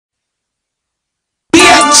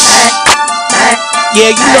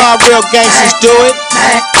Yeah, you know how real gangsters do it.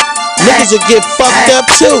 Niggas will get fucked up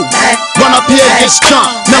too. Run up here, get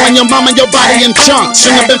skunked. Knowing your mama, your body in chunks.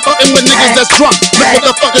 Shouldn't have been fucking with niggas that's drunk. Look what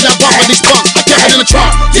the fuck is that bump with these punks. I kept it in the trunk.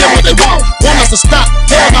 Yeah, what they want us to stop.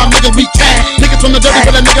 Hell nah, nigga, we can't. Niggas from the dirty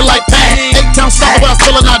with a nigga like Pain. 8-town soccer where I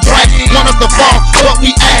still not drank. Want us to fall, but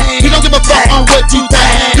we ain't. We don't give a fuck on what you think.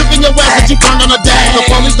 Looking your ass that you turned on a dang. The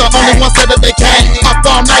police the only ones said that they can't. Up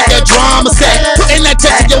all night, that drama set. Putting that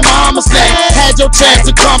text in your mama's neck. Had your chance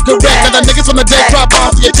to come correct. Now the niggas from the dead drop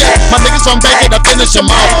off your chest. My niggas from Bacon to finish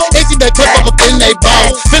them off. Empty they clip off within they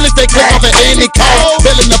balls. Finish they clip off at any call.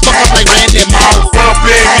 Filling the fuck up like Randy Moss. Run up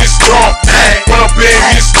in, get strong, man. Run up in,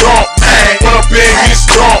 get strong, man. Run up in, get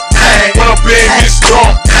strong, man. Run up in, get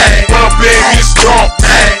strong, man. Run up in, get strong,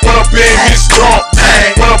 man. Run up in, get strong,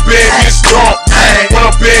 man. Run up in, get strong, man. Run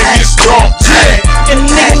up in, get strong, man. A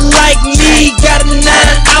nigga like me got a 9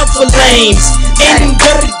 out for lanes. In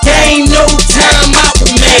the game, no time out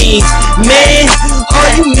remains. Man,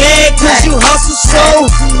 are you mad cause you hustle slow?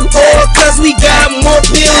 Or cause we got more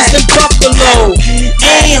pills than Buffalo?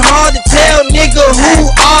 Ain't hard to tell, nigga, who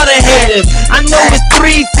are the haters. I know it's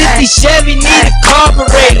 350 Chevy, need a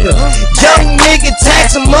carburetor. Young nigga,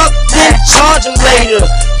 tax him up, then charge him later.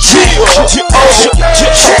 Run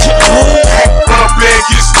up in,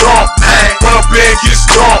 get strong, man. Run up in, get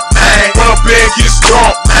strong, man. Run up in, get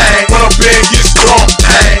strong, man. Run up in, get strong,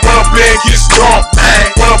 man. Run up in, get strong, man.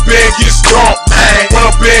 Run up in, get strong, man. Run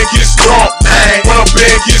up in, get strong, man. Run up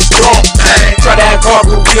in, get strong, man. Try to act hard,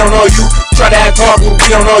 but we don't know you. Try to act hard, but we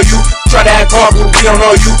don't know you. Try to act hard, but we don't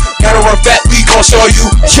know you. Gotta run fat, we gon' show you.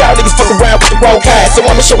 Y'all niggas fuck around with the wrong kind, so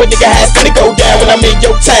I'ma show a nigga how it's gonna go down when I'm in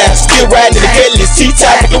your town. Still riding in the Cadillac,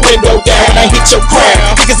 T-top with the window down when I hit your crown.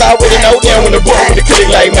 Niggas already know down when the roll with the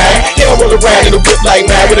click like mine. They don't roll around in the whip like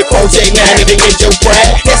mine with a Chrome J9 and they in your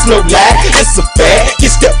pride. That's no lie, it's a fact.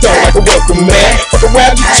 Get stepped on like a welcome man. Fuck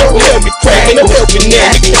around, get your helmet crack. Ain't no helping there,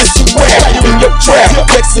 nigga, it's a rap. You in your trap,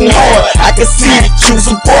 flexing hard. I can see that you's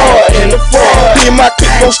a broad and a fraud. Me and my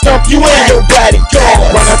clique gon' stomp you and your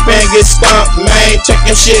bodyguard. Run up and get stumped, man. Check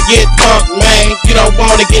your shit, get bumped, man. You don't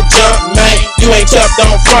wanna get jumped, man. You ain't tough,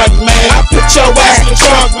 don't front, man. I put your ass in the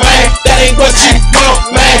trunk, man. That ain't what you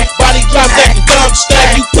want, man. Body drop at the dump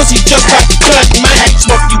stack. You pussy just like the cut, man.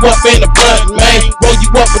 Smoke you up in the blunt, man. Roll you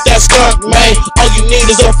up with that skunk, man. All you need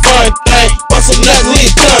is a fun thing. Bust a nut,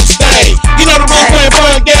 leave dump stain. You know the rules playing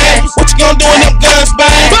fun game. What you gonna do when them guns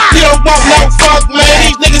bang? You don't want no funk, man.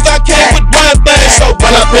 These niggas I came with one thing. So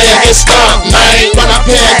run up here and get stumped, man. Run up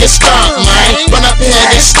here and get stumped, man. Run up here and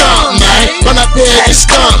get stumped, man. Run up here and get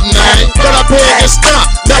stumped, man. Run up here and get stumped.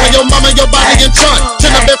 Now your mama, your body in trunk.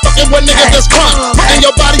 Shouldn't have been fucking with niggas that's crunk.